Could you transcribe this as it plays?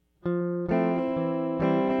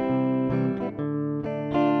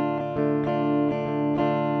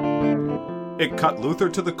It cut Luther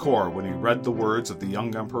to the core when he read the words of the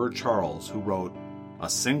young Emperor Charles, who wrote, "A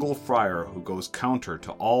single friar who goes counter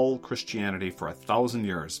to all Christianity for 1,000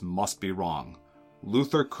 years must be wrong."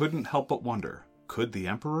 Luther couldn't help but wonder, could the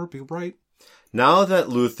emperor be right? Now that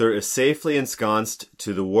Luther is safely ensconced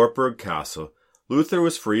to the Wartburg Castle, Luther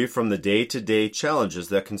was free from the day-to-day challenges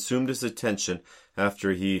that consumed his attention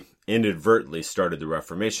after he inadvertently started the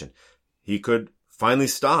Reformation. He could finally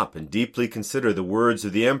stop and deeply consider the words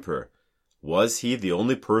of the emperor. Was he the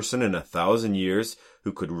only person in 1,000 years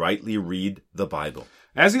who could rightly read the Bible?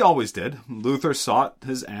 As he always did, Luther sought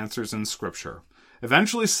his answers in Scripture,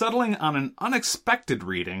 eventually settling on an unexpected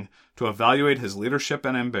reading to evaluate his leadership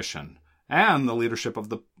and ambition, and the leadership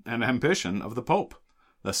and ambition of the Pope.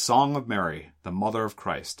 The Song of Mary, the Mother of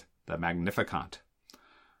Christ, the Magnificat.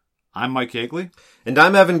 I'm Mike Yeagley. And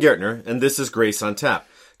I'm Evan Gertner, and this is Grace on Tap.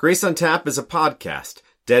 Grace on Tap is a podcast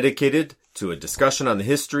dedicated to a discussion on the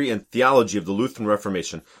history and theology of the Lutheran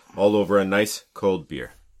Reformation, all over a nice cold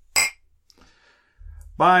beer.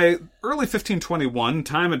 By early 1521,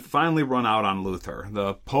 time had finally run out on Luther.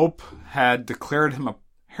 The Pope had declared him a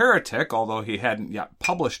heretic, although he hadn't yet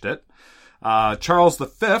published it. Charles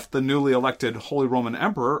V, the newly elected Holy Roman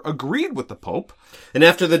Emperor, agreed with the Pope. And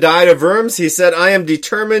after the Diet of Worms, he said, "I am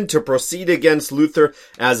determined to proceed against Luther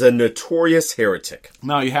as a notorious heretic."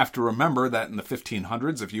 Now, you have to remember that in the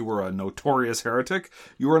 1500s, if you were a notorious heretic,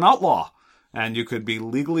 you were an outlaw. And you could be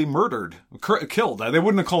legally murdered, killed. They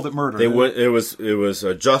wouldn't have called it murder. It was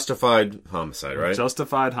a justified homicide, right?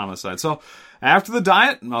 Justified homicide. So after the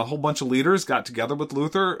Diet, a whole bunch of leaders got together with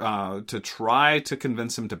Luther to try to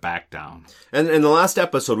convince him to back down. And in the last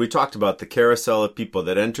episode, we talked about the carousel of people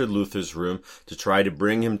that entered Luther's room to try to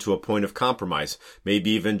bring him to a point of compromise, maybe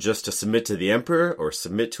even just to submit to the emperor or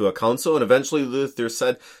submit to a council. And eventually Luther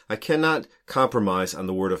said, "I cannot compromise on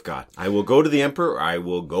the word of God. I will go to the emperor, or I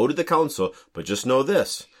will go to the council, but just know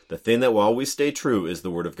this. The thing that will always stay true is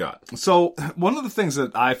the word of God." So one of the things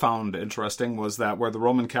that I found interesting was that where the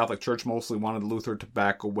Roman Catholic Church mostly wanted Luther to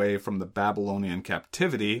back away from the Babylonian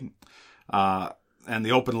captivity and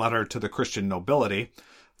the open letter to the Christian nobility,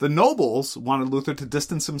 the nobles wanted Luther to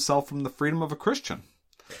distance himself from the freedom of a Christian.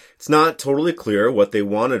 It's not totally clear what they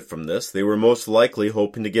wanted from this. They were most likely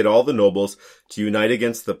hoping to get all the nobles to unite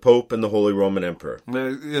against the Pope and the Holy Roman Emperor.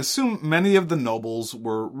 I assume many of the nobles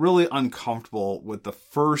were really uncomfortable with the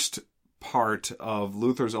first part of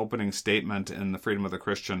Luther's opening statement in The Freedom of the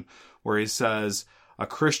Christian, where he says, "A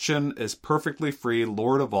Christian is perfectly free,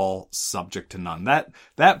 Lord of all, subject to none."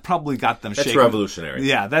 That probably got them shaking. That's revolutionary.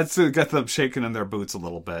 Yeah, that's got them shaking in their boots a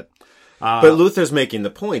little bit. But Luther's making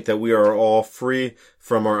the point that we are all free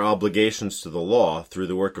from our obligations to the law through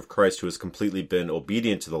the work of Christ, who has completely been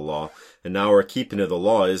obedient to the law. And now our keeping of the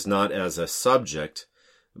law is not as a subject,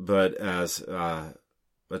 but as a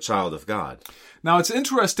child of God. Now, it's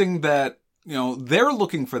interesting that, they're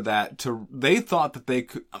looking for that they thought that they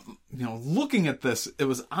could, looking at this, it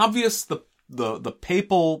was obvious the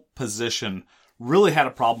papal position really had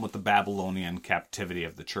a problem with the Babylonian captivity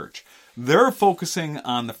of the church. They're focusing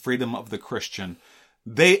on the freedom of the Christian.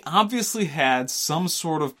 They obviously had some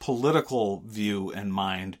sort of political view in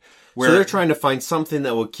mind. So they're trying to find something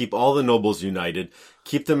that will keep all the nobles united,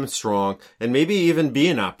 keep them strong, and maybe even be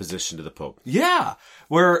in opposition to the Pope. Yeah.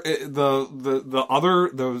 Where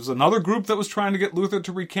there was another group that was trying to get Luther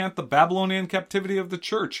to recant the Babylonian captivity of the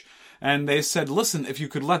church. And they said, listen, if you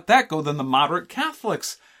could let that go, then the moderate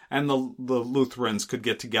Catholics and the Lutherans could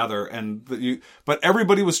get together, but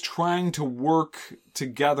everybody was trying to work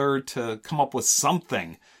together to come up with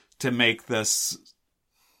something to make this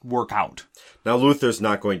work out. Now Luther's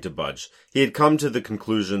not going to budge. He had come to the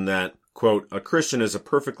conclusion that, quote, "A Christian is a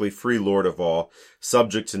perfectly free Lord of all,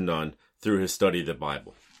 subject to none, through his study of the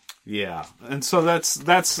Bible." Yeah, and so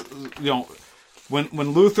that's when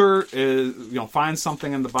Luther finds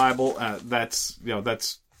something in the Bible,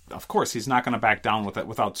 that's of course, he's not going to back down with it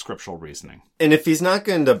without scriptural reasoning. And if he's not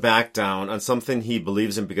going to back down on something he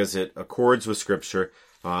believes in because it accords with Scripture,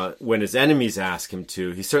 when his enemies ask him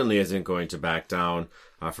to, he certainly isn't going to back down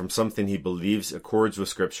from something he believes accords with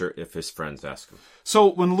Scripture if his friends ask him. So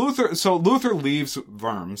Luther leaves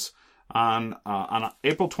Worms on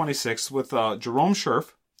April 26th with Jerome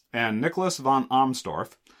Schurf and Nicholas von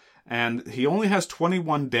Amsdorf, and he only has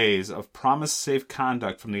 21 days of promised safe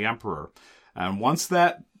conduct from the emperor. And once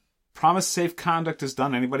that promised safe conduct is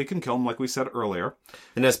done, anybody can kill him, like we said earlier.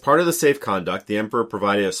 And as part of the safe conduct, the emperor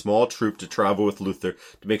provided a small troop to travel with Luther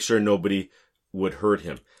to make sure nobody would hurt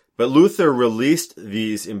him. But Luther released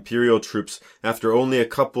these imperial troops after only a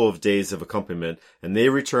couple of days of accompaniment, and they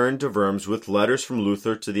returned to Worms with letters from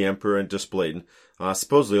Luther to the emperor and Displaten,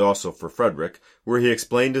 supposedly also for Frederick, where he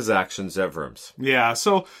explained his actions at Worms. Yeah,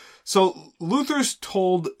 so Luther's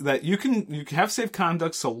told that you can have safe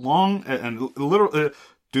conduct so long and literally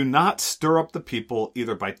do not stir up the people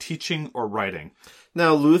either by teaching or writing.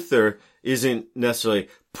 Now, Luther isn't necessarily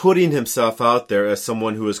putting himself out there as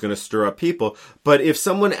someone who is going to stir up people, but if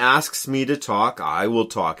someone asks me to talk, I will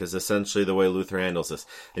talk, is essentially the way Luther handles this.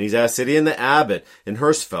 And he's asked City and the abbot in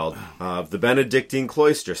Hersfeld of the Benedictine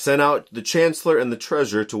cloister sent out the chancellor and the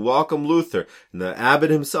treasurer to welcome Luther, and the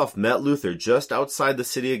abbot himself met Luther just outside the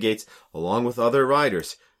city gates along with other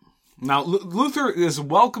riders. Now, Luther is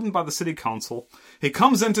welcomed by the city council. He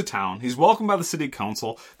comes into town. He's welcomed by the city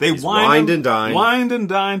council. He's wined and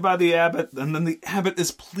dined by the abbot, and then the abbot is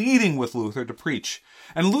pleading with Luther to preach.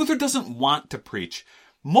 And Luther doesn't want to preach,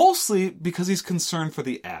 mostly because he's concerned for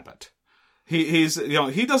the abbot. He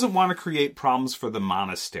doesn't want to create problems for the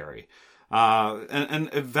monastery. And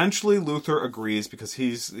eventually Luther agrees because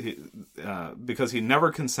because he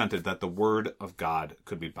never consented that the word of God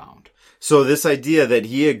could be bound. So this idea that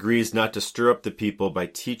he agrees not to stir up the people by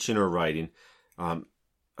teaching or writing,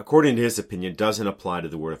 according to his opinion, doesn't apply to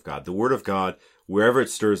the word of God. The word of God, wherever it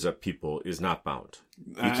stirs up people, is not bound.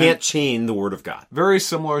 You can't chain the word of God. Very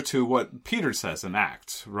similar to what Peter says in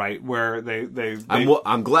Acts, right? Where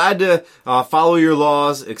I'm glad to follow your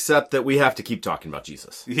laws, except that we have to keep talking about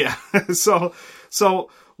Jesus. Yeah. So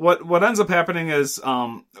what ends up happening is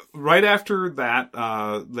right after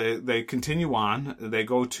that they continue on. They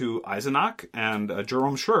go to Eisenach, and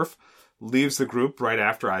Jerome Schurf leaves the group right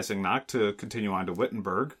after Eisenach to continue on to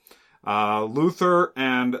Wittenberg. Luther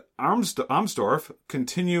and Amsdorf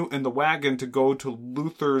continue in the wagon to go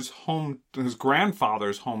to his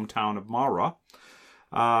grandfather's hometown of Mara.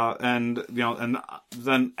 And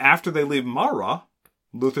then after they leave Mara,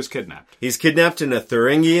 Luther's kidnapped. He's kidnapped in a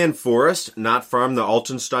Thuringian forest, not far from the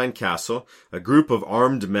Altenstein castle. A group of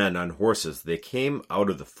armed men on horses. They came out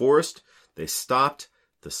of the forest. They stopped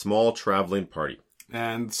the small traveling party.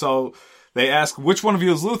 And so they ask, which one of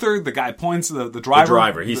you is Luther? The guy points, the driver. The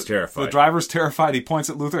driver, he's terrified. The driver's terrified. He points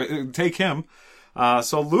at Luther. Take him.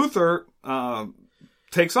 So Luther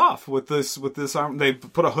takes off with this arm. They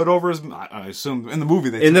put a hood over his. I assume in the movie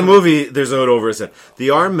there's a hood over his head. The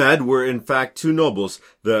armed men were in fact two nobles: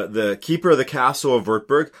 the keeper of the castle of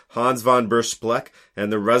Württemberg, Hans von Berspleck,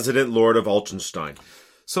 and the resident lord of Altenstein.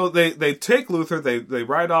 So they take Luther. They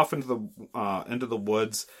ride off into the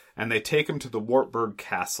woods. And they take him to the Wartburg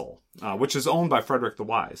Castle, which is owned by Frederick the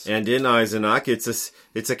Wise. And in Eisenach,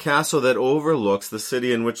 it's a castle that overlooks the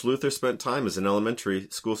city in which Luther spent time as an elementary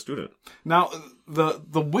school student. Now,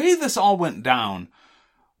 the way this all went down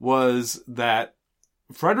was that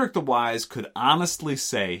Frederick the Wise could honestly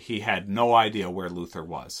say he had no idea where Luther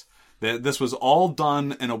was. This was all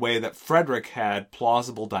done in a way that Frederick had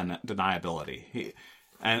plausible deniability.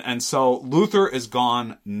 And so Luther is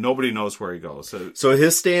gone. Nobody knows where he goes. So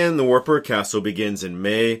his stay in the Wartburg Castle begins in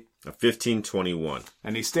May of 1521.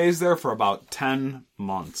 And he stays there for about 10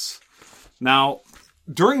 months. Now,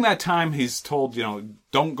 during that time, he's told,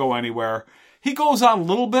 don't go anywhere. He goes out a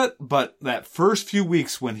little bit, but that first few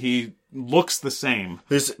weeks when he looks the same.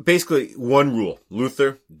 There's basically one rule.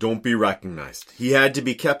 Luther, don't be recognized. He had to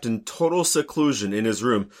be kept in total seclusion in his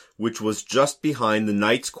room, which was just behind the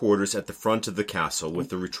knight's quarters at the front of the castle with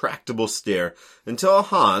the retractable stair, until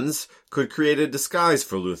Hans could create a disguise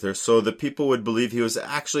for Luther so that people would believe he was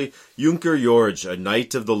actually Junker George, a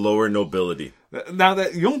knight of the lower nobility. Now,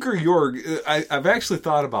 that Junker Georg, I've actually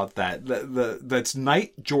thought about that. That's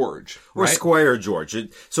Knight George, right? Or Squire George.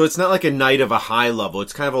 So it's not like a knight of a high level.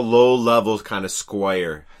 It's kind of a low level kind of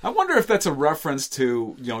squire. I wonder if that's a reference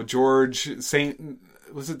to, George,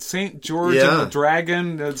 was it St. George Yeah. and the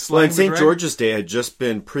Dragon? Well, and St. George's Day had just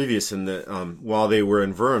been previous in the, while they were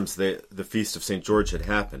in Worms, the Feast of St. George had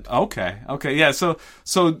happened. Okay, yeah. So,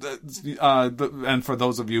 and for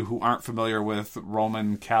those of you who aren't familiar with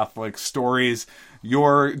Roman Catholic stories,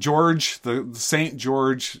 the St.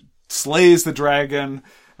 George slays the dragon,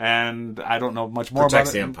 and I don't know much more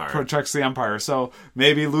about it. Protects the empire. So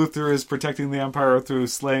maybe Luther is protecting the empire through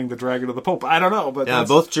slaying the dragon of the Pope. I don't know, but yeah,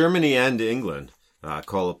 both Germany and England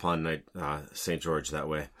call upon St. George that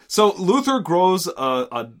way. So Luther grows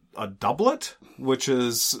a doublet, which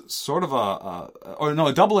is sort of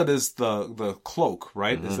a doublet is the cloak,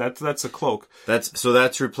 right? Mm-hmm. That's a cloak.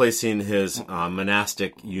 That's replacing his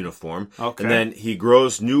monastic uniform. Okay. And then he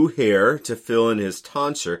grows new hair to fill in his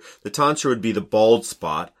tonsure. The tonsure would be the bald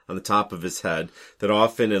spot on the top of his head that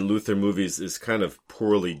often in Luther movies is kind of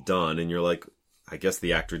poorly done, and you're like, I guess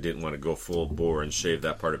the actor didn't want to go full bore and shave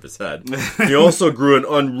that part of his head. He also grew an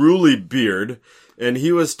unruly beard, and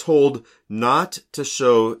he was told not to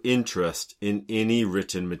show interest in any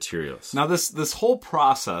written materials. Now, this whole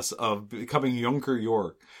process of becoming Junker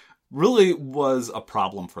York really was a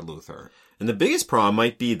problem for Luther. And the biggest problem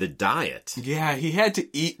might be the diet. Yeah, he had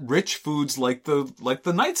to eat rich foods like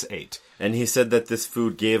the knights ate. And he said that this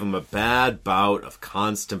food gave him a bad bout of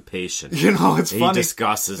constipation. You know, it's funny. He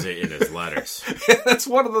discusses it in his letters. That's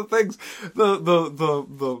one of the things.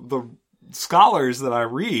 The scholars that I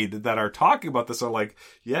read that are talking about this are like,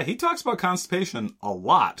 yeah, he talks about constipation a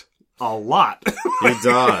lot. A lot. He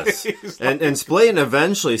does. And Spalatin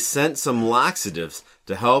eventually sent some laxatives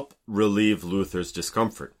to help relieve Luther's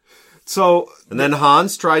discomfort. And then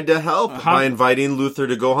Hans tried to help by inviting Luther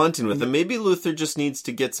to go hunting with him. Maybe Luther just needs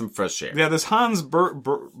to get some fresh air. Yeah, this Hans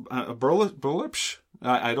Berlipsch,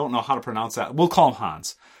 I don't know how to pronounce that. We'll call him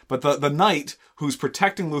Hans. But the knight who's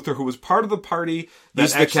protecting Luther, who was part of the party...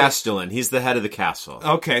 He's the Castellan. He's the head of the castle.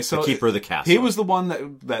 Okay, so... The keeper of the castle. He was the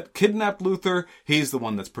one that kidnapped Luther. He's the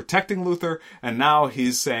one that's protecting Luther. And now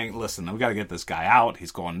he's saying, listen, we got to get this guy out.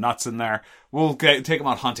 He's going nuts in there. We'll take him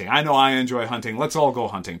out hunting. I know I enjoy hunting. Let's all go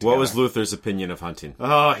hunting together. What was Luther's opinion of hunting?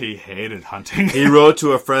 Oh, he hated hunting. He wrote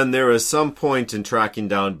to a friend, there was some point in tracking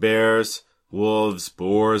down bears, wolves,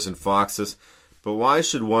 boars, and foxes. But why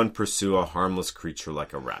should one pursue a harmless creature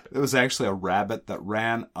like a rabbit? It was actually a rabbit that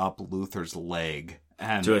ran up Luther's leg.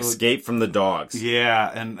 And to escape from the dogs.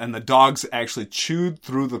 Yeah, and the dogs actually chewed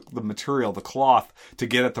through the material, the cloth, to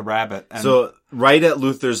get at the rabbit. And so right at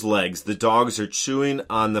Luther's legs, the dogs are chewing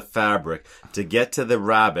on the fabric to get to the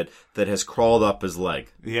rabbit that has crawled up his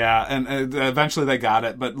leg. Yeah, and eventually they got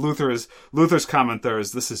it. But Luther's comment there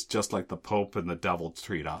is, this is just like the Pope and the devil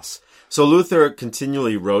treat us. So Luther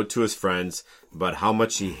continually wrote to his friends about how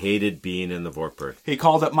much he hated being in the Wartburg. He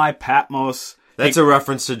called it my Patmos. That's a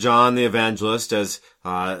reference to John the Evangelist as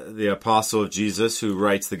the apostle of Jesus who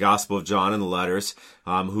writes the Gospel of John in the letters,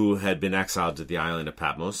 who had been exiled to the island of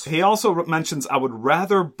Patmos. He also mentions, I would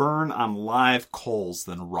rather burn on live coals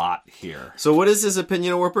than rot here. So what is his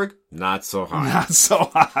opinion of Wartburg? Not so hot. Not so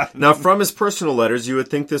hot. Now, from his personal letters, you would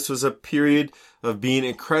think this was a period of being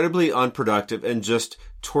incredibly unproductive and just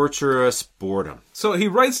torturous boredom. So he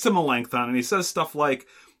writes to Melanchthon and he says stuff like,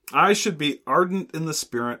 I should be ardent in the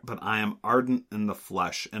spirit, but I am ardent in the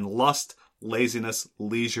flesh, in lust, laziness,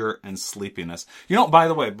 leisure, and sleepiness. You know, by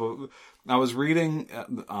the way, I was reading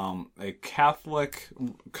a Catholic,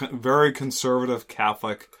 very conservative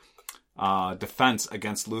Catholic defense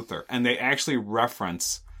against Luther, and they actually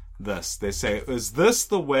reference this. They say, is this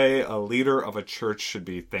the way a leader of a church should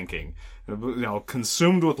be thinking? You know,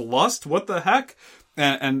 consumed with lust? What the heck?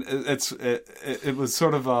 And it was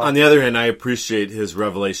sort of on the other hand, I appreciate his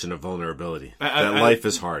revelation of vulnerability. That life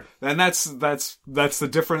is hard, and that's the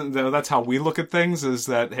different. That's how we look at things. Is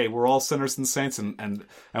that, hey, we're all sinners and saints, and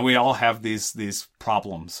we all have these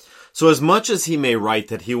problems. So as much as he may write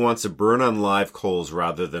that he wants to burn on live coals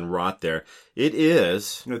rather than rot there, it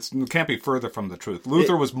can't be further from the truth.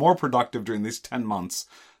 Luther was more productive during these 10 months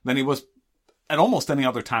than he was at almost any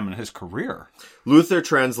other time in his career. Luther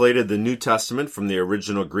translated the New Testament from the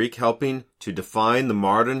original Greek, helping to define the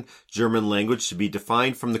modern German language to be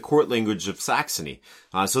defined from the court language of Saxony.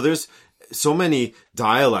 So there's so many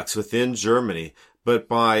dialects within Germany, but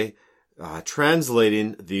by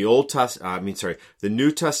translating the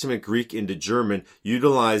New Testament Greek into German,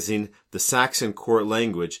 utilizing the Saxon court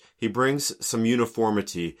language, he brings some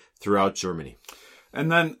uniformity throughout Germany. And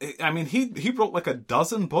then, I mean, he wrote like a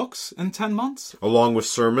dozen books in 10 months. Along with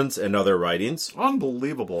sermons and other writings.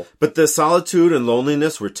 Unbelievable. But the solitude and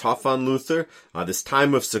loneliness were tough on Luther. This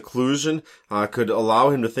time of seclusion could allow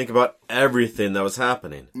him to think about everything that was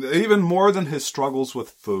happening. Even more than his struggles with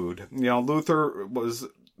food. You know, Luther was...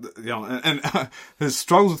 and his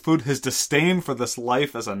struggles with food, his disdain for this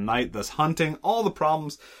life as a knight, this hunting, all the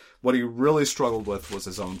problems, what he really struggled with was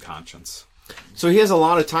his own conscience. So he has a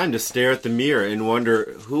lot of time to stare at the mirror and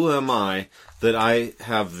wonder, who am I that I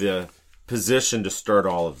have the position to start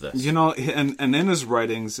all of this? You know, and in his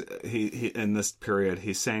writings, he in this period,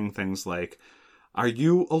 he's saying things like, are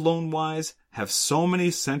you alone wise? Have so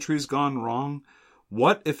many centuries gone wrong?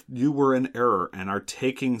 What if you were in error and are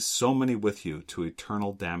taking so many with you to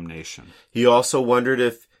eternal damnation? He also wondered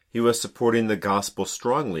if he was supporting the gospel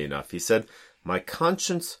strongly enough. He said, my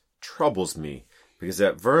conscience troubles me, because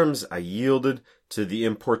at Worms I yielded to the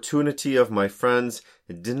importunity of my friends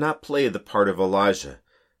and did not play the part of Elijah.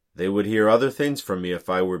 They would hear other things from me if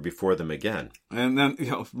I were before them again. And then,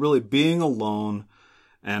 you know, really being alone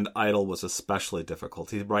and idle was especially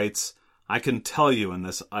difficult. He writes, I can tell you in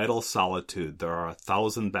this idle solitude there are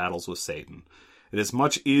 1,000 battles with Satan. It is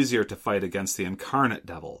much easier to fight against the incarnate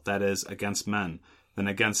devil, that is, against men, than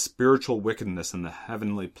against spiritual wickedness in the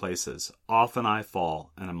heavenly places. Often I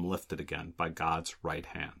fall and am lifted again by God's right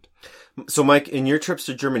hand. So, Mike, in your trips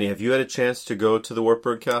to Germany, have you had a chance to go to the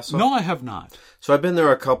Wartburg Castle? No, I have not. So I've been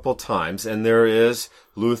there a couple times, and there is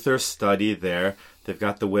Luther's study there. They've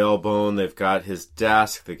got the whalebone, they've got his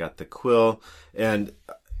desk, they got the quill, and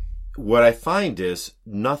what I find is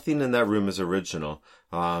nothing in that room is original.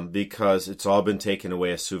 Because it's all been taken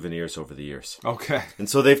away as souvenirs over the years. Okay. And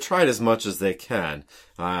so they've tried as much as they can.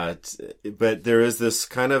 But there is this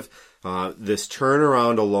kind of, this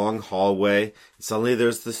turnaround along hallway. Suddenly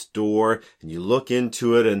there's this door and you look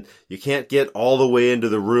into it and you can't get all the way into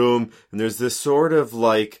the room. And there's this sort of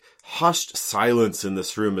like hushed silence in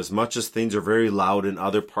this room as much as things are very loud in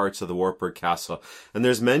other parts of the Wartburg Castle. And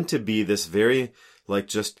there's meant to be this very like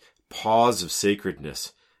just pause of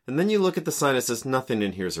sacredness. And then you look at the sign, it says, nothing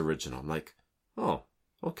in here is original. I'm like, oh,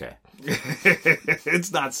 okay.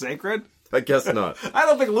 It's not sacred? I guess not. I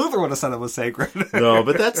don't think Luther would have said it was sacred. No,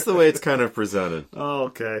 but that's the way it's kind of presented. Oh,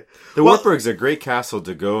 okay. The Wartburg's a great castle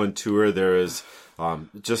to go and tour. There is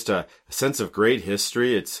just a sense of great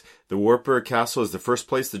history. The Wartburg Castle is the first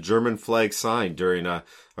place the German flag signed during a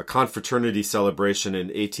confraternity celebration in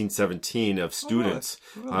 1817 of students.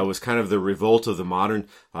 It was kind of the revolt of the modern,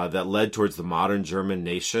 that led towards the modern German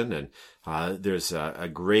nation. And there's a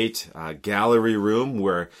great gallery room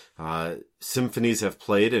where symphonies have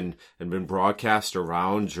played and been broadcast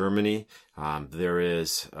around Germany. There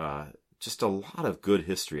is just a lot of good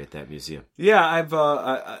history at that museum. Yeah, I've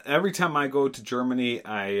every time I go to Germany,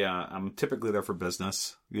 I'm typically there for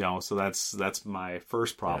business. So that's my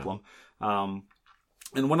first problem. Yeah.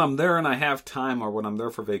 And when I'm there and I have time, or when I'm there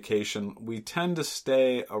for vacation, we tend to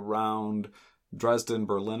stay around Dresden,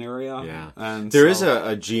 Berlin area. Yeah, and there is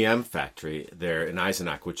a GM factory there in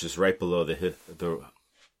Eisenach, which is right below the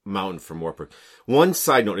mountain from Wartburg. One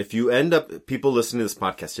side note: if you end up, people listening to this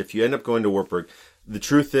podcast, if you end up going to Wartburg, the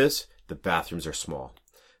truth is the bathrooms are small.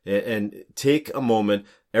 And take a moment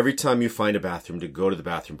every time you find a bathroom to go to the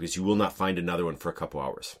bathroom, because you will not find another one for a couple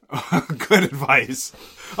hours. Good advice.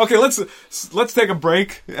 Okay, let's take a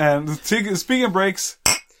break. And speaking of breaks,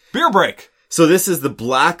 beer break. So this is the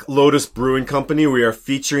Black Lotus Brewing Company we are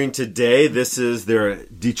featuring today. This is their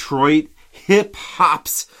Detroit Hip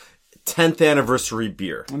Hops 10th anniversary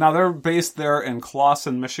beer. Now they're based there in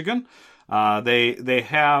Clawson, Michigan. They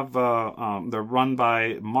have they're run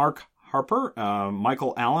by Mark Harper,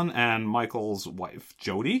 Michael Allen, and Michael's wife,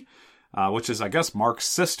 Jody, which is, I guess, Mark's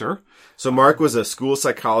sister. So Mark was a school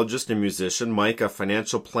psychologist and musician, Mike a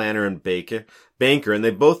financial planner and banker, and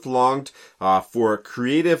they both longed for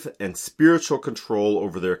creative and spiritual control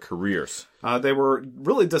over their careers. They were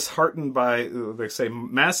really disheartened by, they say,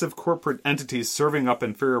 massive corporate entities serving up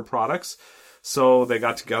inferior products. So they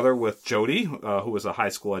got together with Jody, who was a high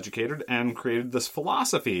school educator, and created this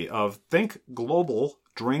philosophy of think global,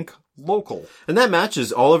 drink local. And that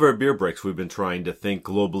matches all of our beer breaks. We've been trying to think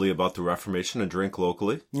globally about the Reformation and drink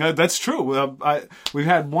locally. That's true. We've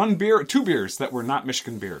had two beers that were not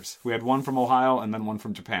Michigan beers. We had one from Ohio and then one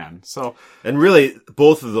from Japan. And really,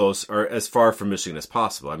 both of those are as far from Michigan as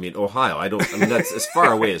possible. I mean, Ohio, that's as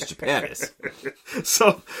far away as Japan is.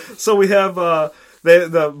 So we have,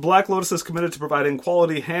 the Black Lotus is committed to providing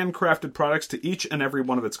quality, handcrafted products to each and every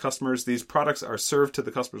one of its customers. These products are served to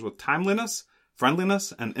the customers with timeliness,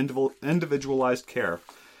 friendliness, and individualized care.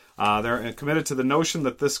 They're committed to the notion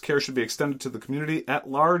that this care should be extended to the community at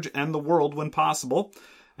large and the world when possible.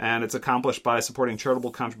 And it's accomplished by supporting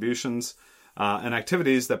charitable contributions and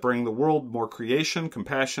activities that bring the world more creation,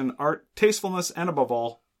 compassion, art, tastefulness, and above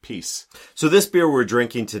all, peace. So this beer we're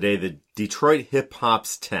drinking today, the Detroit Hip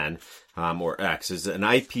Hops 10, or X, is an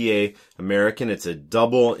IPA American. It's a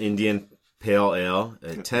double Indian Pale Ale,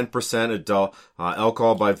 10% adult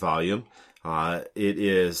alcohol by volume. It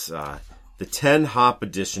is the 10 hop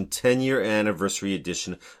edition, 10-year anniversary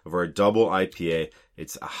edition of our double IPA.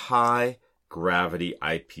 It's a high gravity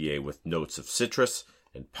IPA with notes of citrus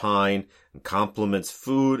and pine and complements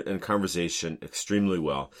food and conversation extremely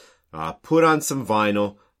well. Put on some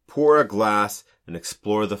vinyl, pour a glass, and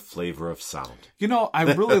explore the flavor of sound. I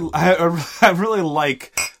really, I really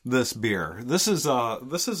like this beer. It's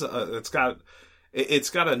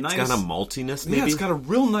got a nice... It's got a maltiness, maybe? Yeah, it's got a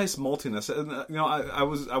real nice maltiness. And,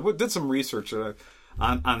 I did some research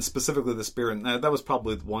on specifically this beer, and that was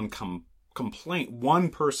probably the one complaint one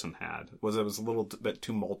person had, was it was a little bit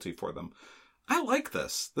too malty for them. I like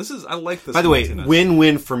this. I like this. By the way, maltiness.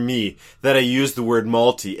 win-win for me that I used the word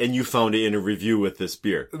malty and you found it in a review with this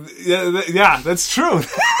beer. Yeah, that's true.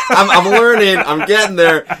 I'm learning. I'm getting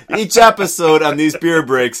there. Each episode on these beer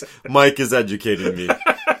breaks, Mike is educating me.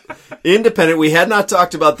 Independent. We had not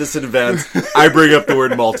talked about this in advance. I bring up the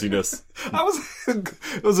word maltiness.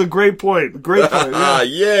 It was a great point. Great point. Yeah.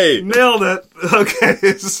 Yay! Nailed it.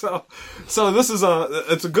 Okay, so this is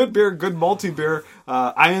it's a good beer, good malty beer.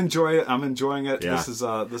 I enjoy it. I'm enjoying it. Yeah.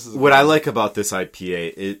 This is What I like about this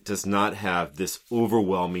IPA, it does not have this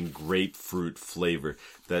overwhelming grapefruit flavor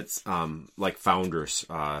that's like Founders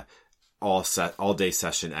all day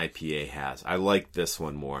session IPA has. I like this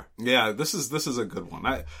one more. Yeah, this is a good one.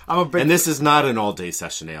 I'm a big, and this is not an all day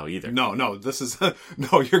session ale either. No, this is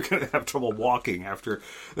no. You're gonna have trouble walking after.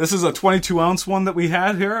 This is a 22-ounce one that we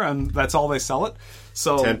had here, and that's all they sell it.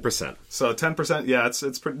 So 10%. So 10%. Yeah,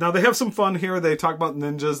 it's pretty. Now they have some fun here. They talk about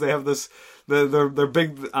ninjas. They have this. They're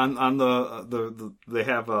big on the they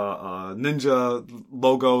have ninja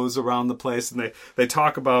logos around the place, and they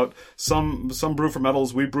talk about some brew for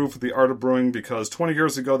metals. We brew for the art of brewing because 20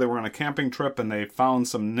 years ago they were on a camping trip and they found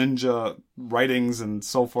some ninja writings and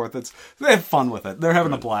so forth. They have fun with it. They're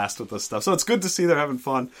having a blast with this stuff. So it's good to see they're having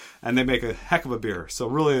fun, and they make a heck of a beer. So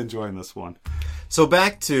really enjoying this one. So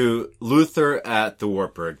back to Luther at the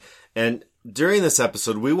Wartburg, and during this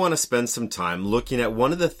episode, we want to spend some time looking at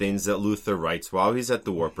one of the things that Luther writes while he's at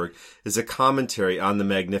the Wartburg is a commentary on the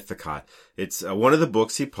Magnificat. It's one of the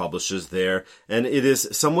books he publishes there, and it is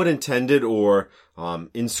somewhat intended or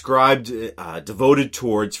inscribed, devoted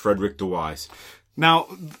towards Frederick the Wise. Now,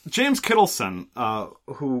 James Kittleson,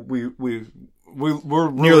 who we're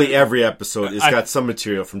really, nearly every episode has got some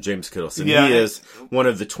material from James Kittleson. Yeah, he is one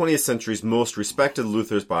of the 20th century's most respected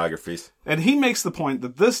Luther's biographies. And he makes the point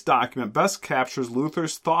that this document best captures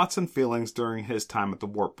Luther's thoughts and feelings during his time at the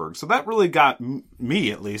Wartburg. So that really got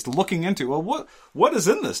me, at least, looking into, well, what is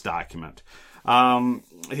in this document?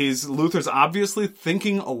 Luther's obviously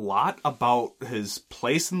thinking a lot about his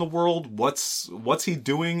place in the world. What's he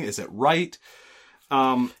doing? Is it right?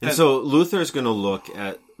 And so Luther is going to look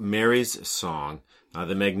at Mary's song,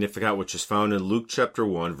 the Magnificat, which is found in Luke chapter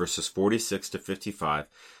 1, verses 46 to 55,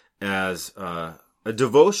 as a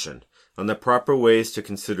devotion on the proper ways to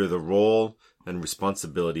consider the role and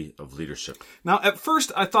responsibility of leadership. Now, at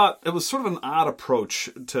first, I thought it was sort of an odd approach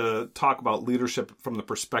to talk about leadership from the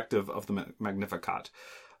perspective of the Magnificat.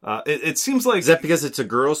 It seems like... Is that because it's a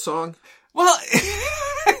girl's song? Well...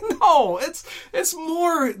 No, it's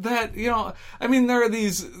more that, I mean, there are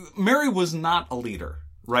these, Mary was not a leader,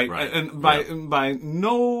 right? And by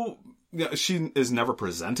no, she is never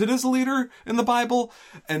presented as a leader in the Bible.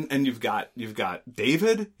 And you've got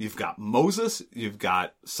David, you've got Moses, you've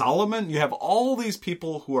got Solomon, you have all these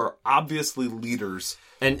people who are obviously leaders.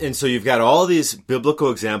 And so you've got all these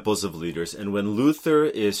biblical examples of leaders. And when Luther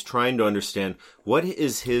is trying to understand what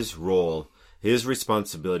is his role, his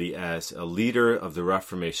responsibility as a leader of the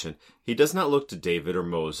Reformation, he does not look to David or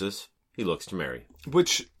Moses. He looks to Mary.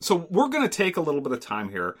 So we're going to take a little bit of time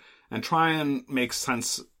here and try and make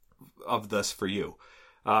sense of this for you.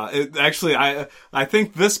 I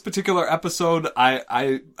think this particular episode,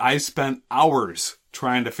 I spent hours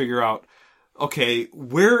trying to figure out, okay,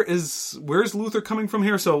 where's Luther coming from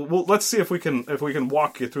here? So let's see if we can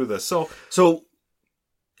walk you through this. So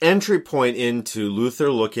entry point into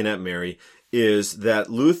Luther looking at Mary is that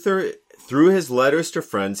Luther, through his letters to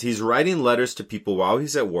friends, he's writing letters to people while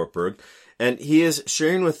he's at Wartburg, and he is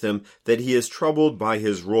sharing with them that he is troubled by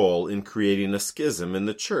his role in creating a schism in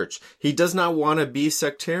the church. He does not want to be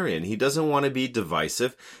sectarian. He doesn't want to be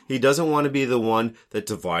divisive. He doesn't want to be the one that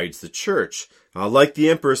divides the church. Like the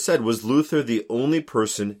emperor said, was Luther the only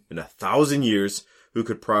person in 1,000 years who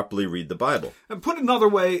could properly read the Bible? And put another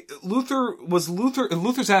way,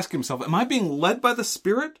 Luther's asking himself, am I being led by the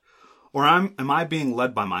Spirit? Or am I being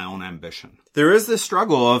led by my own ambition? There is this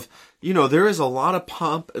struggle of, there is a lot of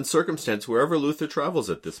pomp and circumstance wherever Luther travels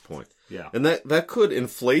at this point. Yeah. And that could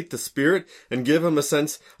inflate the spirit and give him a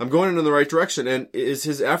sense, I'm going in the right direction. And is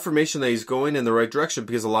his affirmation that he's going in the right direction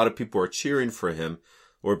because a lot of people are cheering for him,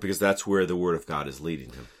 or because that's where the Word of God is leading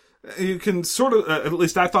him? You can sort of, at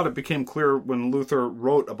least I thought it became clear when Luther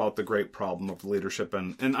wrote about the great problem of leadership,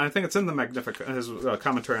 and I think it's in the Magnificat, his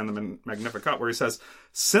commentary on the Magnificat, where he says,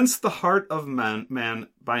 "Since the heart of man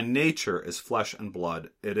by nature is flesh and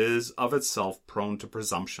blood, it is of itself prone to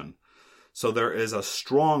presumption. So there is a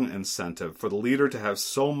strong incentive for the leader to have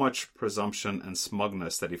so much presumption and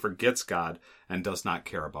smugness that he forgets God and does not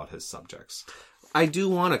care about his subjects." I do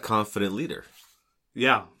want a confident leader.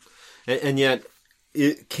 Yeah. And yet,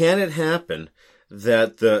 can it happen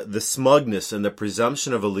that the smugness and the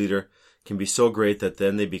presumption of a leader can be so great that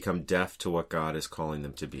then they become deaf to what God is calling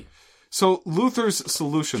them to be? So Luther's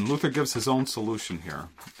solution, Luther gives his own solution here,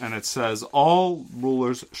 and it says, all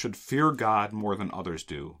rulers should fear God more than others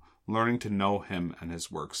do, learning to know him and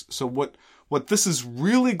his works. So what this is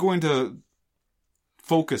really going to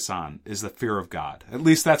focus on is the fear of God. At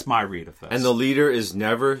least that's my read of this. And the leader is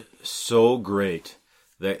never so great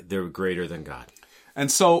that they're greater than God. And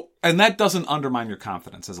that doesn't undermine your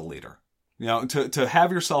confidence as a leader. To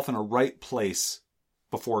have yourself in a right place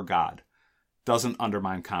before God doesn't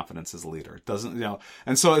undermine confidence as a leader. It doesn't,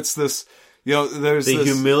 and so it's this, there's the this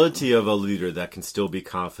humility of a leader that can still be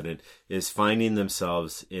confident is finding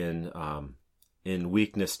themselves in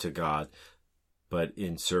weakness to God, but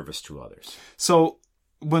in service to others. So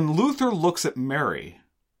when Luther looks at Mary,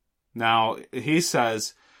 now he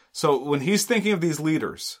says, so when he's thinking of these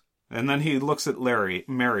leaders, and then he looks at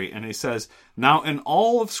Mary, and he says, now in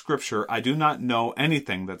all of Scripture, I do not know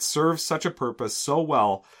anything that serves such a purpose so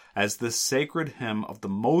well as this sacred hymn of the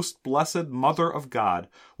most blessed Mother of God,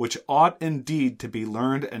 which ought indeed to be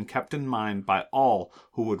learned and kept in mind by all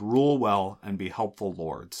who would rule well and be helpful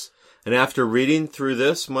lords. And after reading through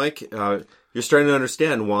this, Mike, you're starting to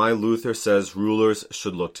understand why Luther says rulers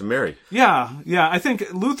should look to Mary. Yeah. I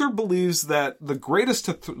think Luther believes that the greatest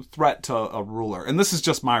threat to a ruler, and this is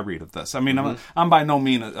just my read of this. I mean, I'm by no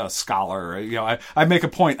means a scholar. I make a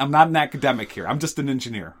point. I'm not an academic here. I'm just an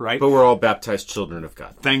engineer, right? But we're all baptized children of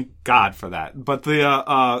God. Thank God for that. But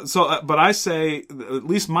but I say, at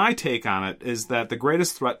least my take on it is that the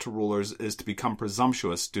greatest threat to rulers is to become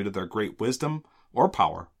presumptuous due to their great wisdom or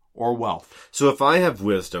power or wealth. So if I have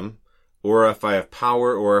wisdom, or if I have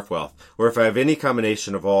power, or if wealth, or if I have any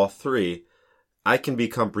combination of all three, I can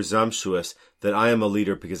become presumptuous that I am a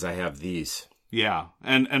leader because I have these. Yeah,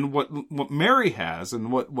 and what Mary has,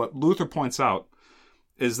 and what Luther points out,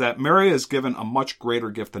 is that Mary is given a much greater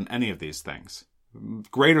gift than any of these things.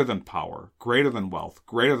 Greater than power, greater than wealth,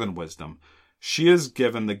 greater than wisdom. She is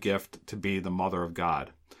given the gift to be the mother of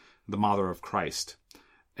God, the mother of Christ.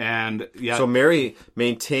 And yet, so Mary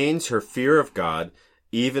maintains her fear of God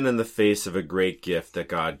even in the face of a great gift that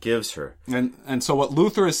God gives her. And so what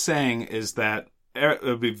Luther is saying is that it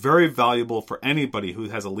would be very valuable for anybody who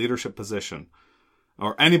has a leadership position,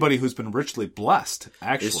 or anybody who's been richly blessed,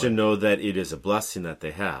 actually, is to know that it is a blessing that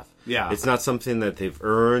they have. Yeah. It's not something that they've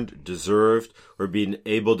earned, deserved, or been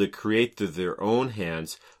able to create through their own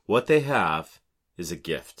hands. What they have is a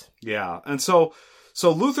gift. Yeah. And so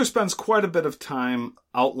Luther spends quite a bit of time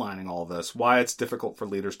outlining all this, why it's difficult for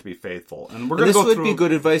leaders to be faithful. And we're going to go through... This would be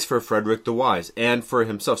good advice for Frederick the Wise and for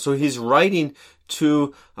himself. So he's writing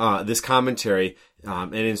to this commentary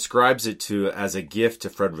and inscribes it as a gift to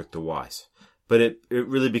Frederick the Wise. But it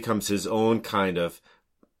really becomes his own kind of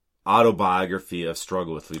autobiography of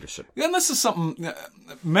struggle with leadership. Yeah, and this is something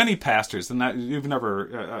many pastors, and that you've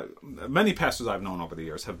never... many pastors I've known over the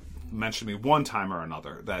years have mentioned to me one time or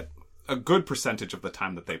another that a good percentage of the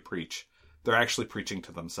time that they preach, they're actually preaching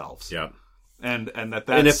to themselves. Yeah. And that's...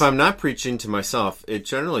 And if I'm not preaching to myself, it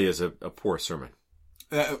generally is a poor sermon.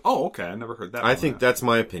 Okay. I never heard that. I think that's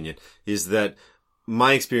my opinion, is that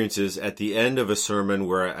my experience is at the end of a sermon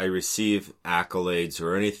where I receive accolades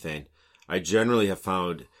or anything, I generally have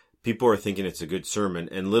found people are thinking it's a good sermon,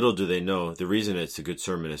 and little do they know the reason it's a good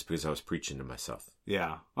sermon is because I was preaching to myself.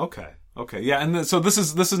 Yeah. Okay. Yeah. And so this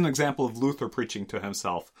is an example of Luther preaching to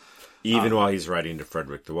himself. Even while he's writing to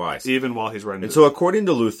Frederick the Wise. Even while he's writing. And so according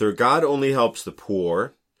to Luther, God only helps the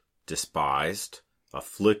poor, despised,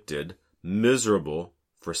 afflicted, miserable,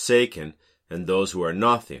 forsaken, and those who are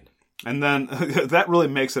nothing. And then that really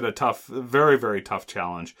makes it a tough, very, very tough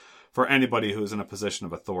challenge for anybody who's in a position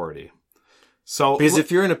of authority. So, because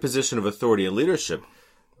if you're in a position of authority and leadership,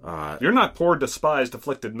 you're not poor, despised,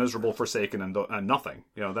 afflicted, miserable, forsaken, and nothing.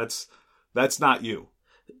 That's not you.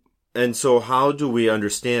 And so how do we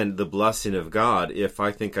understand the blessing of God if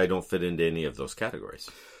I think I don't fit into any of those categories?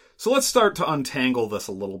 So let's start to untangle this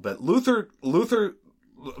a little bit. Luther,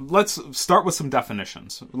 let's start with some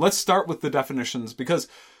definitions. Let's start with the definitions, because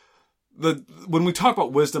when we talk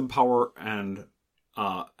about wisdom, power, and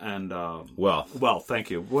wealth. Thank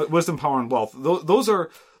you. Wisdom, power, and wealth. Those are...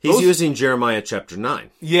 He's using Jeremiah chapter 9.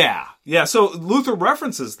 Yeah. So Luther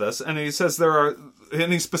references this, and he says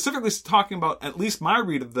and he's specifically talking about, at least my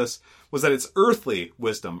read of this, was that it's earthly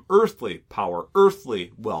wisdom, earthly power,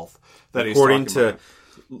 earthly wealth that he's talking about. According to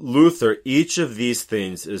Luther, each of these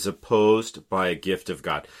things is opposed by a gift of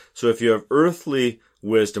God. So if you have earthly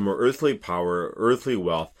wisdom or earthly power or earthly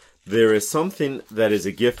wealth, there is something that is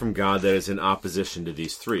a gift from God that is in opposition to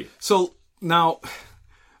these three. So now,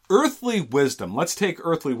 earthly wisdom, let's take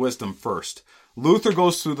earthly wisdom first. Luther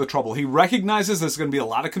goes through the trouble. He recognizes there's going to be a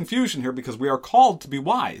lot of confusion here because we are called to be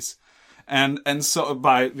wise. and so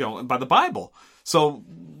by the Bible. So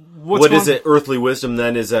what is it? Earthly wisdom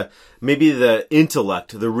then is maybe the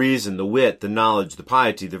intellect, the reason, the wit, the knowledge, the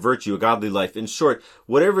piety, the virtue, a godly life. In short,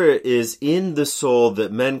 whatever is in the soul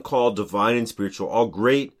that men call divine and spiritual, all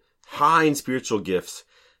great, high and spiritual gifts,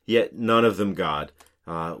 yet none of them God.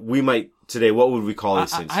 We might today, what would we call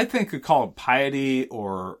these things? I think we call it piety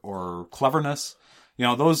or cleverness.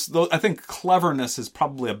 Those I think cleverness is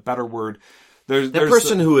probably a better word. There's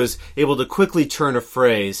person who is able to quickly turn a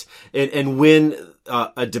phrase and win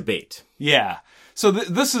a debate. Yeah. So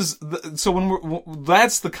that's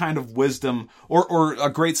the kind of wisdom, or a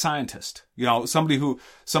great scientist, somebody who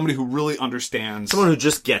really understands, someone who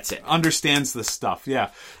just gets it, understands this stuff.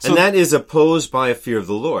 Yeah. So, and that is opposed by a fear of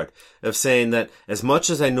the Lord, of saying that as much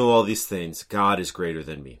as I know all these things, God is greater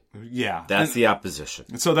than me. Yeah. That's the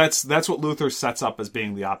opposition. So that's what Luther sets up as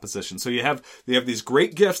being the opposition. So you have these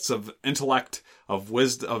great gifts of intellect, of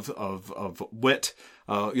wisdom, of wit.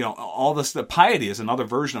 All this. The piety is another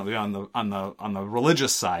version of it on the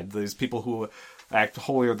religious side. These people who act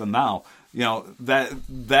holier than thou.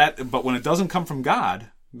 That. But when it doesn't come from God,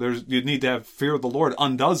 you need to have fear of the Lord.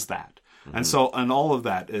 Undoes that. Mm-hmm. And all of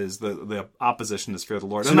that is the opposition is fear of the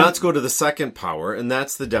Lord. So now let's go to the second power, and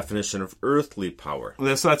that's the definition of earthly power.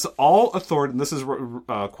 So that's all authority. And this is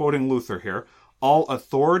quoting Luther here. All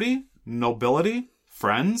authority, nobility,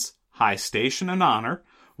 friends, high station and honor,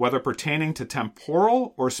 whether pertaining to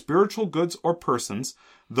temporal or spiritual goods or persons,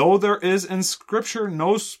 though there is in Scripture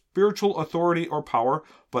no spiritual authority or power,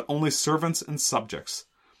 but only servants and subjects,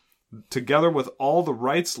 together with all the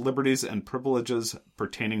rights, liberties, and privileges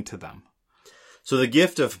pertaining to them. So the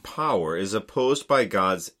gift of power is opposed by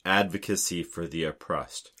God's advocacy for the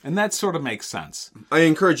oppressed. And that sort of makes sense. I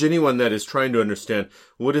encourage anyone that is trying to understand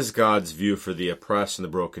what is God's view for the oppressed and the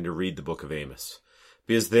broken to read the book of Amos.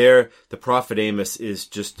 Because there, the prophet Amos he's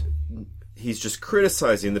just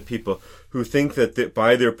criticizing the people who think that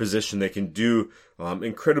by their position they can do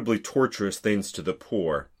incredibly torturous things to the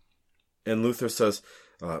poor. And Luther says,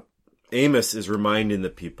 Amos is reminding the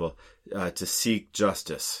people to seek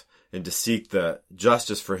justice. And to seek the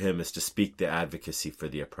justice for him is to speak the advocacy for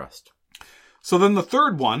the oppressed. So then the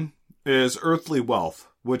third one is earthly wealth,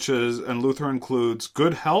 and Luther includes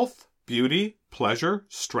good health, beauty, pleasure,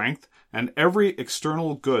 strength, and every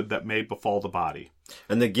external good that may befall the body.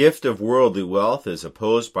 And the gift of worldly wealth is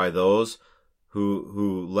opposed by those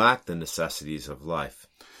who lack the necessities of life.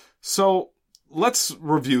 So let's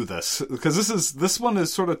review this, because this one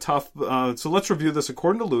is sort of tough. So let's review this.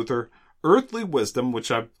 According to Luther, earthly wisdom,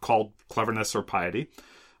 which I've called cleverness or piety,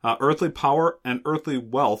 earthly power, and earthly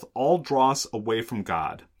wealth all draw us away from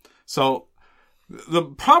God. So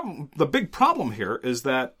the big problem here is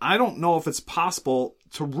that I don't know if it's possible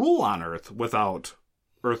to rule on earth without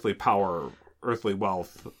earthly power, earthly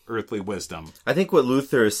wealth, earthly wisdom. I think what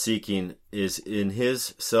Luther is seeking is, in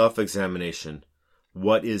his self-examination,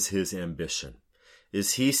 what is his ambition?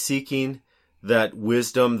 Is he seeking that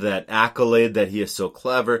wisdom, that accolade that he is so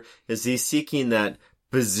clever? Is he seeking that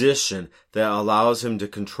position that allows him to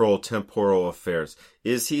control temporal affairs?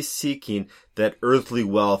 Is he seeking that earthly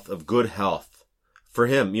wealth of good health? For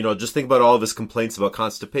him, just think about all of his complaints about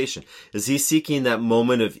constipation. Is he seeking that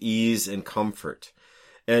moment of ease and comfort?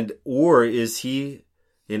 Or is he,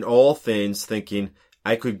 in all things, thinking,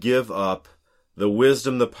 I could give up the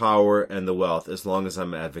wisdom, the power, and the wealth as long as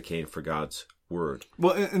I'm advocating for God's word?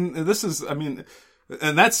 Well, and this is, and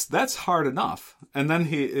that's hard enough. And then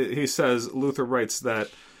he says, Luther writes that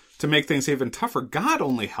to make things even tougher, God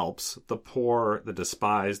only helps the poor, the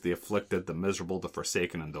despised, the afflicted, the miserable, the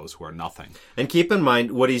forsaken, and those who are nothing. And keep in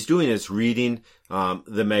mind, what he's doing is reading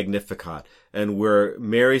the Magnificat, and where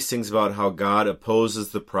Mary sings about how God opposes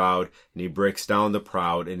the proud, and he breaks down the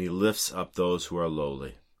proud, and he lifts up those who are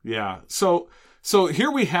lowly. Yeah. So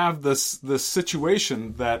here we have this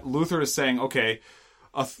situation that Luther is saying, okay,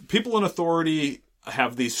 people in authority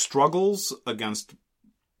have these struggles against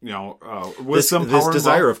wisdom, this power,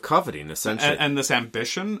 desire wealth, of coveting, essentially, and this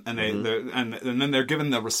ambition, and and then they're given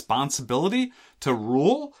the responsibility to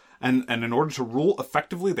rule, and in order to rule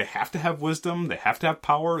effectively, they have to have wisdom, they have to have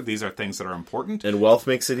power. These are things that are important, and wealth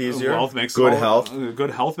makes it easier. Wealth makes good health. Good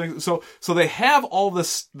health makes so they have all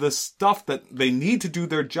this stuff that they need to do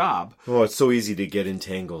their job. Oh, it's so easy to get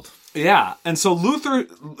entangled. Yeah, and so Luther,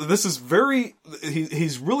 this is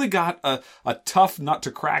he's really got a tough nut to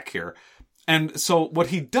crack here. And so what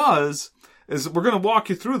he does is, we're going to walk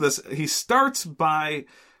you through this. He starts by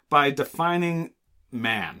defining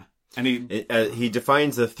man. And he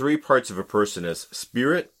defines the three parts of a person as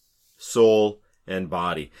spirit, soul, and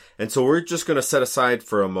body. And so we're just going to set aside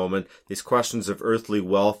for a moment these questions of earthly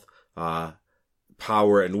wealth,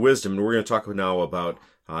 power, and wisdom. And we're going to talk now about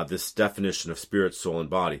this definition of spirit, soul, and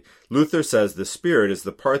body. Luther says the spirit is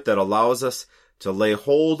the part that allows us to lay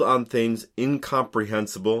hold on things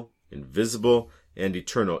incomprehensible, invisible, and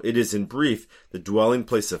eternal. It is, in brief, the dwelling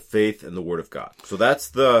place of faith and the Word of God. So that's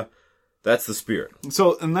the spirit.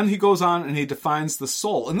 So, and then he goes on and he defines the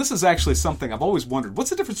soul. And this is actually something I've always wondered. What's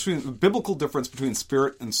the biblical difference between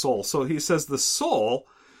spirit and soul? So he says the soul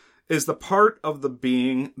is the part of the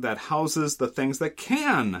being that houses the things that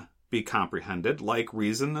can be comprehended, like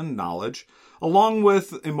reason and knowledge, along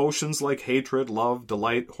with emotions like hatred, love,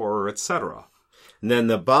 delight, horror, etc. And then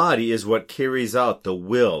the body is what carries out the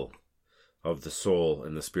will of the soul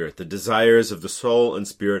and the spirit. The desires of the soul and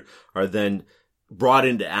spirit are then brought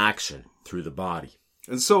into action through the body.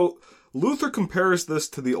 And so Luther compares this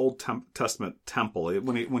to the Old Testament temple.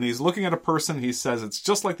 When he's looking at a person, he says it's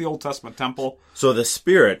just like the Old Testament temple. So the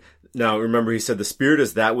spirit, now remember he said the spirit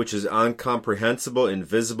is that which is incomprehensible,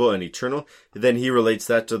 invisible, and eternal. Then he relates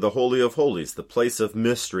that to the Holy of Holies, the place of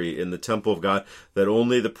mystery in the temple of God that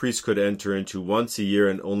only the priest could enter into once a year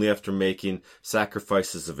and only after making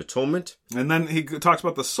sacrifices of atonement. And then he talks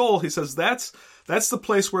about the soul. He says that's the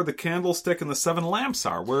place where the candlestick and the 7 lamps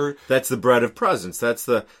are. Where that's the bread of presence. That's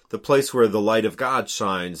the place where the light of God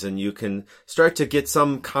shines, and you can start to get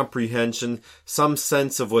some comprehension, some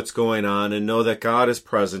sense of what's going on, and know that God is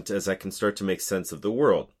present as I can start to make sense of the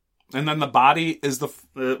world. And then the body is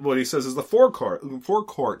what he says is the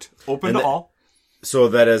forecourt, open to all. So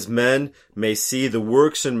that as men may see the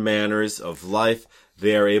works and manners of life,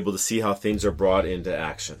 they are able to see how things are brought into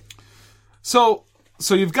action. So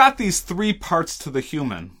you've got these 3 parts to the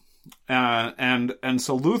human, and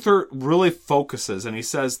so Luther really focuses, and he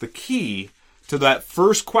says the key to that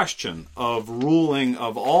first question of ruling,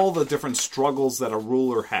 of all the different struggles that a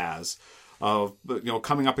ruler has, of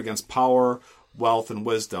coming up against power, wealth, and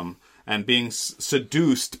wisdom, and being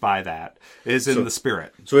seduced by that, is in the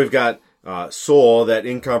spirit. So we've got soul, that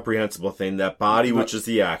incomprehensible thing, that body, which is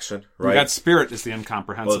the action, right? We got spirit is the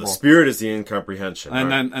incomprehensible. Well, the spirit is the incomprehension. And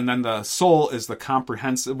right? then the soul is the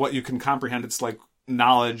comprehensive, what you can comprehend. It's like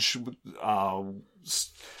knowledge,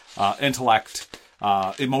 intellect,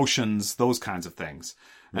 emotions, those kinds of things.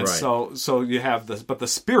 And right. so you have this, but the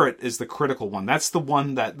spirit is the critical one. That's the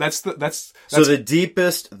one that's so the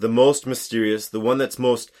deepest, the most mysterious, the one that's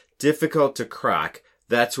most difficult to crack.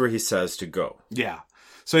 That's where he says to go. Yeah.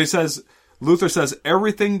 So Luther says,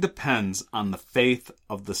 everything depends on the faith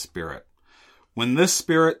of the Spirit. When this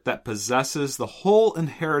Spirit that possesses the whole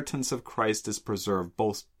inheritance of Christ is preserved,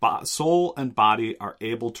 both soul and body are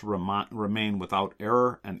able to remain without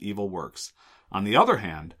error and evil works. On the other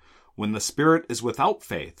hand, when the Spirit is without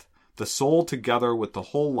faith, the soul together with the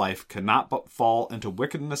whole life cannot but fall into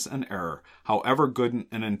wickedness and error, however good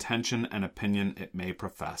an intention and opinion it may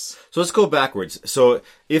profess. So let's go backwards. So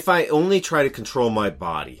if I only try to control my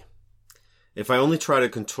body, if I only try to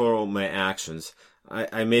control my actions,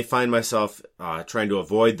 I may find myself trying to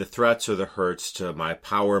avoid the threats or the hurts to my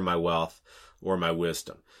power, my wealth, or my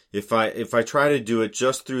wisdom. If I try to do it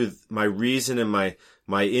just through my reason and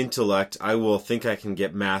my intellect, I will think I can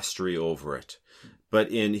get mastery over it. But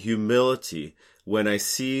in humility, when I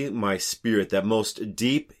see my spirit, that most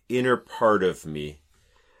deep inner part of me,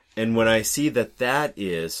 and when I see that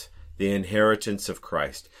is the inheritance of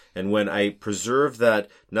Christ, and when I preserve that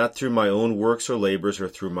not through my own works or labors or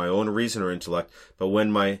through my own reason or intellect, but when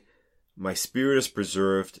my spirit is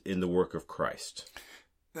preserved in the work of Christ.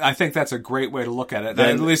 I think that's a great way to look at it.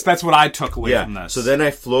 Then, at least that's what I took away from this. So then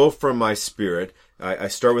I flow from my spirit. I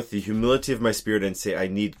start with the humility of my spirit and say, I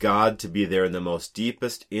need God to be there in the most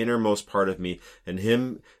deepest, innermost part of me, and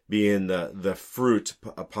Him being the fruit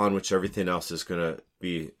upon which everything else is going to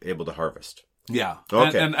be able to harvest. Yeah.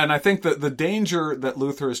 Okay. And I think that the danger that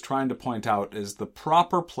Luther is trying to point out is the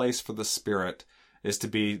proper place for the spirit is to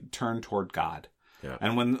be turned toward God. Yeah.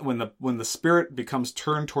 And when the spirit becomes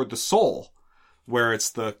turned toward the soul, where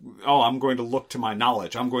it's I'm going to look to my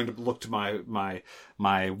knowledge, I'm going to look to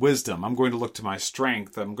my wisdom, I'm going to look to my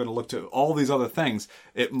strength, I'm going to look to all these other things,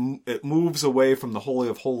 it moves away from the Holy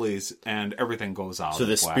of Holies and everything goes out. So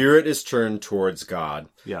the spirit is turned towards God.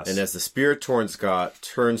 Yes. And as the spirit turns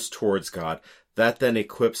towards God, that then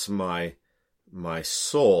equips my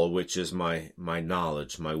soul, which is my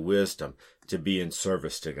knowledge, my wisdom, to be in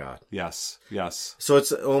service to God. Yes. Yes. So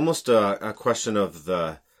it's almost a question of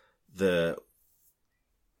the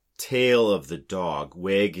tail of the dog,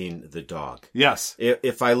 wagging the dog. Yes.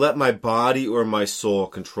 If I let my body or my soul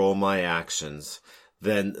control my actions,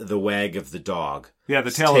 then the wag of the dog. Yeah,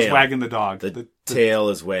 the tail is wagging the dog. The tail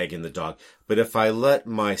is wagging the dog. But if I let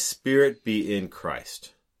my spirit be in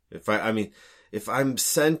Christ, if I'm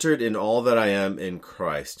centered in all that I am in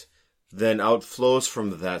Christ, then outflows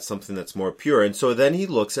from that something that's more pure. And so then he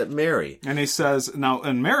looks at Mary. And he says,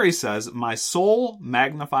 and Mary says, my soul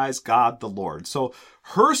magnifies God the Lord. So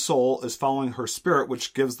her soul is following her spirit,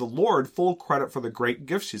 which gives the Lord full credit for the great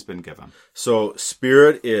gift she's been given. So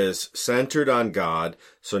spirit is centered on God,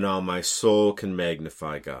 so now my soul can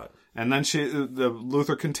magnify God. And then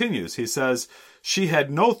Luther continues. He says, she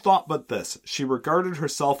had no thought but this. She regarded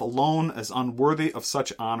herself alone as unworthy of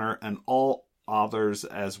such honor, and all others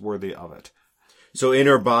as worthy of it. So in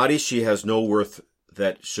her body, she has no worth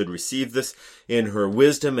that should receive this. In her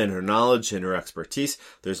wisdom and her knowledge and her expertise,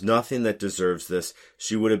 there's nothing that deserves this.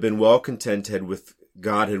 She would have been well content had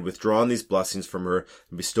God had withdrawn these blessings from her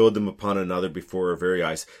and bestowed them upon another before her very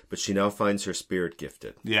eyes, but she now finds her spirit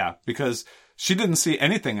gifted. Yeah, because she didn't see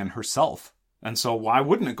anything in herself. And so why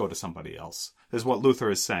wouldn't it go to somebody else, is what Luther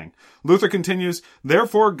is saying. Luther continues,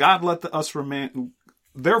 Therefore, God lets us remain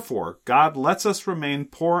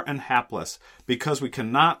poor and hapless, because we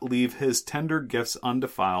cannot leave his tender gifts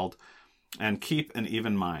undefiled and keep an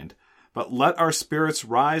even mind. But let our spirits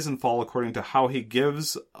rise and fall according to how he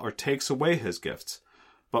gives or takes away his gifts.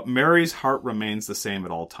 But Mary's heart remains the same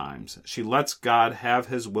at all times. She lets God have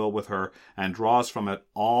his will with her and draws from it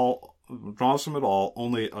all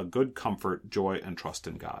only a good comfort, joy, and trust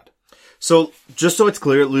in God. So, just so it's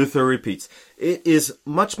clear, Luther repeats, it is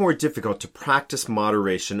much more difficult to practice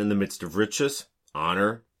moderation in the midst of riches,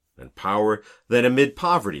 honor, and power than amid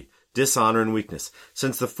poverty, dishonor, and weakness,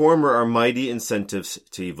 since the former are mighty incentives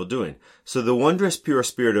to evil doing. So the wondrous pure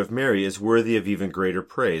spirit of Mary is worthy of even greater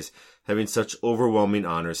praise, having such overwhelming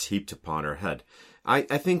honors heaped upon her head. I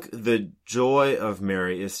think the joy of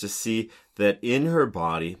Mary is to see that in her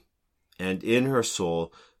body and in her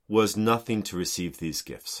soul was nothing to receive these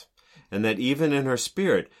gifts, and that even in her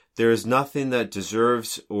spirit there is nothing that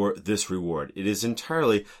deserves or this reward. It is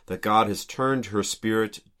entirely that God has turned her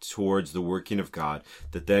spirit towards the working of God,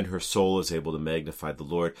 that then her soul is able to magnify the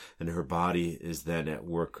Lord, and her body is then at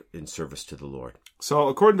work in service to the Lord. So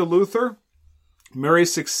according to Luther, Mary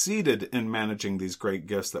succeeded in managing these great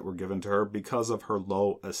gifts that were given to her because of her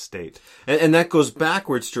low estate. And that goes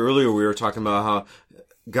backwards to earlier we were talking about how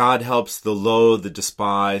God helps the low, the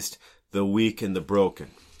despised, the weak, and the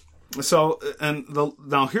broken. So,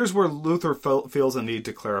 now here's where Luther feels a need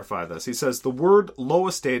to clarify this. He says, the word low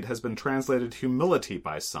estate has been translated humility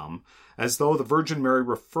by some, as though the Virgin Mary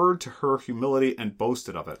referred to her humility and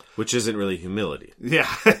boasted of it. Which isn't really humility.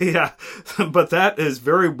 Yeah, yeah. But that is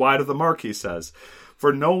very wide of the mark, he says.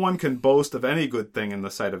 For no one can boast of any good thing in the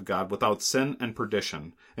sight of God without sin and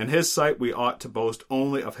perdition. In his sight we ought to boast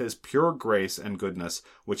only of his pure grace and goodness,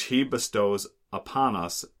 which he bestows upon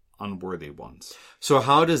us unworthy ones. So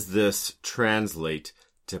how does this translate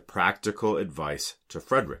to practical advice to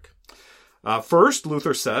Frederick? First,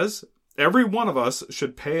 Luther says, every one of us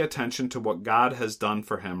should pay attention to what God has done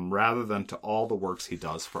for him rather than to all the works he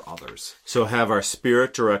does for others. So have our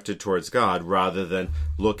spirit directed towards God rather than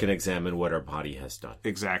look and examine what our body has done.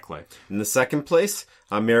 Exactly. In the second place,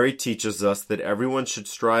 Mary teaches us that everyone should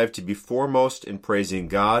strive to be foremost in praising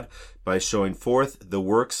God by showing forth the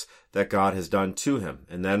works that God has done to him,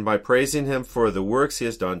 and then by praising him for the works he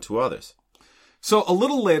has done to others. So a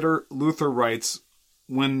little later, Luther writes,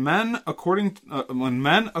 When men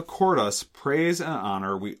accord us praise and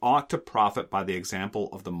honor, we ought to profit by the example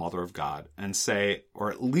of the Mother of God, and say, or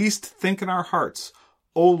at least think in our hearts,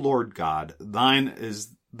 O Lord God, thine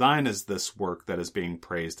is this work that is being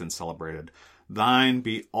praised and celebrated. Thine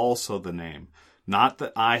be also the name. Not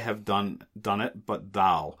that I have done it, but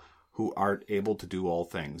thou, who art able to do all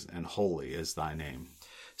things, and holy is thy name.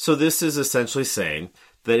 So this is essentially saying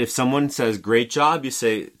that if someone says, great job, you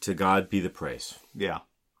say, to God be the praise. Yeah,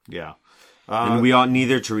 yeah. And we ought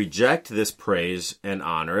neither to reject this praise and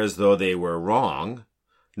honor as though they were wrong,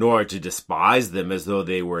 nor to despise them as though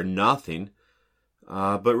they were nothing,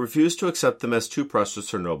 but refuse to accept them as too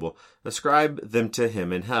precious or noble. Ascribe them to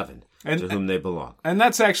him in heaven, to whom they belong. And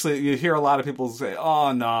that's actually, you hear a lot of people say,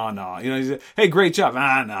 oh, no. You say, hey, great job.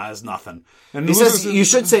 No, it's nothing. And he says, you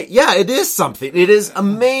should say, yeah, it is something. It is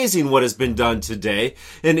amazing what has been done today,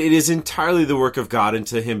 and it is entirely the work of God, and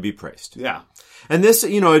to him be praised. Yeah. And this,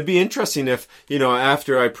 it'd be interesting if,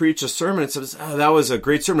 after I preach a sermon, it says, oh, that was a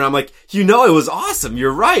great sermon. I'm like, it was awesome.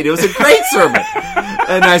 You're right. It was a great sermon.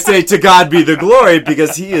 And I say, to God be the glory,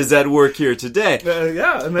 because he is at work here today.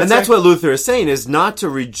 Yeah. And that's what Luther is saying, is not to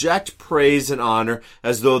reject praise and honor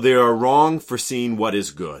as though they are wrong for seeing what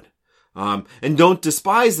is good. And don't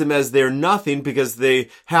despise them as they're nothing, because they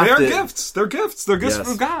are gifts. They're gifts. They're gifts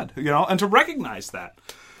from God, and to recognize that.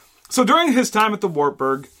 So during his time at the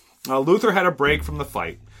Wartburg, Luther had a break from the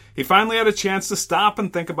fight. he finally had a chance to stop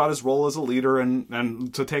and think about his role as a leader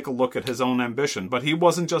and to take a look at his own ambition. But he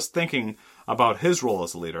wasn't just thinking about his role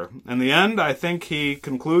as a leader. In the end, I think he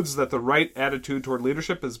concludes that the right attitude toward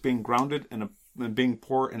leadership is being grounded in being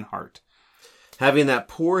poor in heart. Having that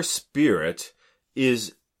poor spirit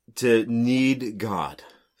is to need God.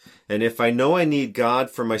 And if I know I need God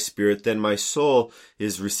for my spirit, then my soul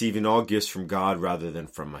is receiving all gifts from God rather than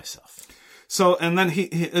from myself. So, and then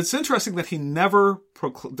it's interesting that he never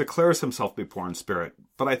declares himself to be poor in spirit.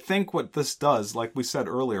 But I think what this does, like we said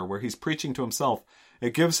earlier, where he's preaching to himself,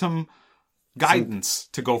 it gives him guidance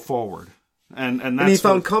to go forward. And he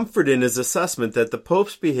found comfort in his assessment that the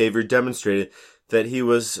Pope's behavior demonstrated that he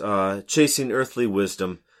was chasing earthly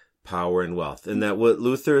wisdom, power, and wealth, and that what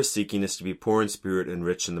Luther is seeking is to be poor in spirit and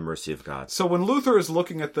rich in the mercy of God. So when Luther is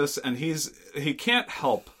looking at this, and he can't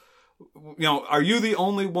help, are you the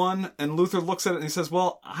only one? And Luther looks at it and he says,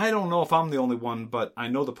 well, I don't know if I'm the only one, but I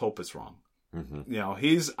know the Pope is wrong. Mm-hmm.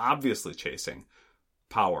 He's obviously chasing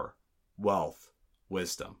power, wealth,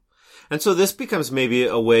 wisdom. And so this becomes maybe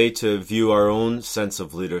a way to view our own sense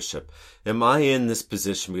of leadership. Am I in this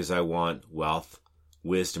position because I want wealth,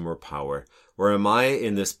 wisdom, or power? Or am I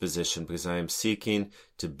in this position because I am seeking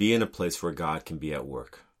to be in a place where God can be at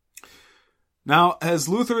work? Now, as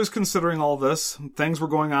Luther is considering all this, things were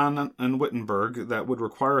going on in Wittenberg that would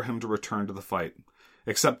require him to return to the fight.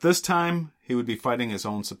 Except this time, he would be fighting his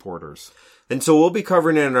own supporters. And so we'll be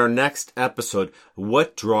covering in our next episode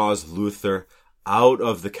what draws Luther out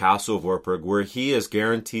of the castle of Wartburg, where he is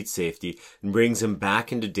guaranteed safety, and brings him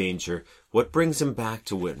back into danger. What brings him back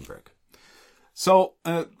to Wittenberg? So,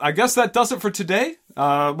 I guess that does it for today.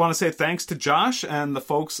 I want to say thanks to Josh and the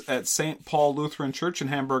folks at St. Paul Lutheran Church in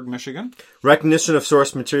Hamburg, Michigan. Recognition of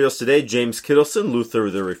source materials today: James Kittleson, Luther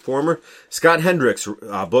the Reformer. Scott Hendricks'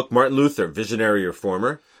 book, Martin Luther, Visionary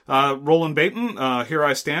Reformer. Roland Baton, Here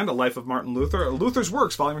I Stand, A Life of Martin Luther. Luther's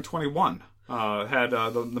Works, Volume 21. Had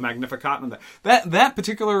the Magnificat. And that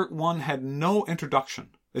particular one had no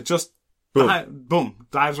introduction. It just boom,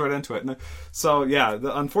 dives right into it. And so, yeah,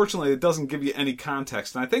 unfortunately, it doesn't give you any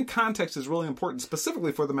context. And I think context is really important,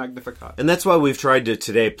 specifically for the Magnificat. And that's why we've tried to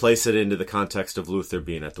today place it into the context of Luther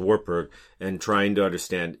being at the Wartburg and trying to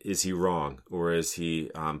understand, is he wrong, or is he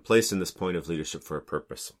placed in this point of leadership for a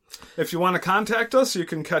purpose? If you want to contact us, you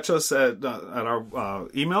can catch us at our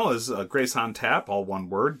email is graceontap, all one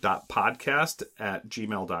word,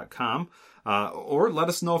 .podcast@gmail.com. Or let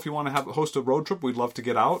us know if you want to host a road trip. We'd love to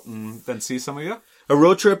get out and then see some of you. A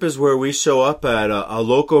road trip is where we show up at a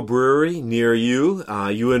local brewery near you.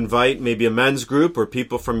 You invite maybe a men's group or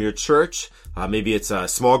people from your church. Maybe it's a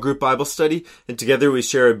small group Bible study. And together we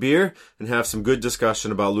share a beer and have some good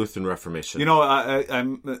discussion about Lutheran Reformation.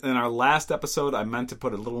 I'm in our last episode, I meant to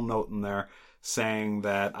put a little note in there saying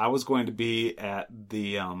that I was going to be at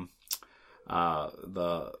the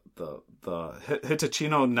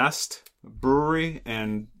Hitachino Nest Brewery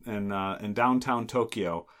in downtown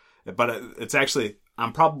Tokyo, but it's actually,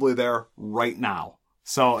 I'm probably there right now.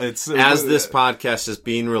 So it's as this podcast is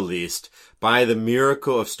being released, by the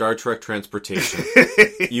miracle of Star Trek transportation,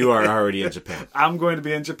 you are already in Japan. I'm going to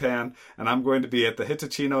be in Japan, and I'm going to be at the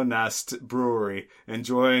Hitachino Nest Brewery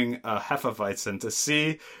enjoying a Hefeweizen to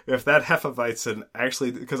see if that Hefeweizen actually,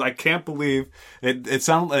 because I can't believe it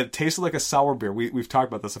tasted like a sour beer. We've talked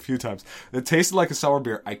about this a few times. It tasted like a sour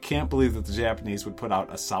beer. I can't believe that the Japanese would put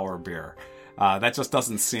out a sour beer. That just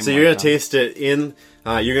doesn't seem. So you're going to taste it you're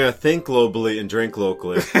going to think globally and drink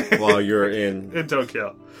locally while you're in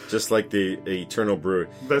Tokyo. Just like the Eternal Brew.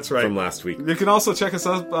 That's right. From last week. You can also check us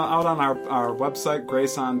out on our website,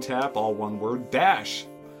 Grace on Tap, all one word,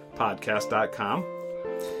 -podcast.com.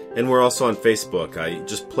 And we're also on Facebook.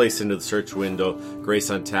 Just place into the search window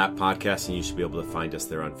Grace on Tap Podcast, and you should be able to find us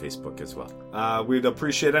there on Facebook as well. We'd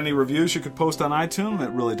appreciate any reviews you could post on iTunes.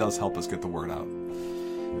 It really does help us get the word out.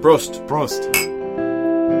 Prost. Prost.